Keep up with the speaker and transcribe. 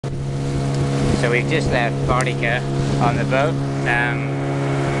So we've just left Bartica on the boat. How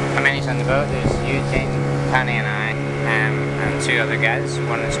many's on the boat? There's Eugene, Penny and I, and two other guys,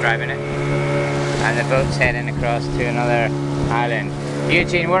 one that's driving it. And the boat's heading across to another island.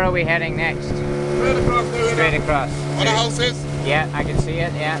 Eugene, where are we heading next? Straight across there. Straight across. Where the house is? Yeah, I can see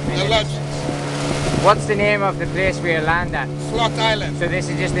it, yeah. The lodge. What's the name of the place we land at? Sloth Island. So this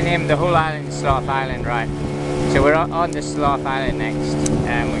is just the name of the whole island, Sloth Island, right? So we're on the Sloth Island next.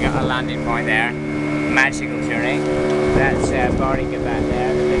 We got a landing point there. Magical journey. That's Bartica back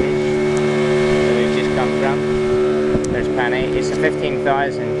there, the village that we've just come from. There's Penny. It's a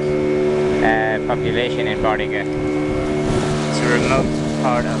 15,000 population in Bartica. It's a remote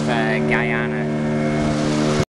part of Guyana.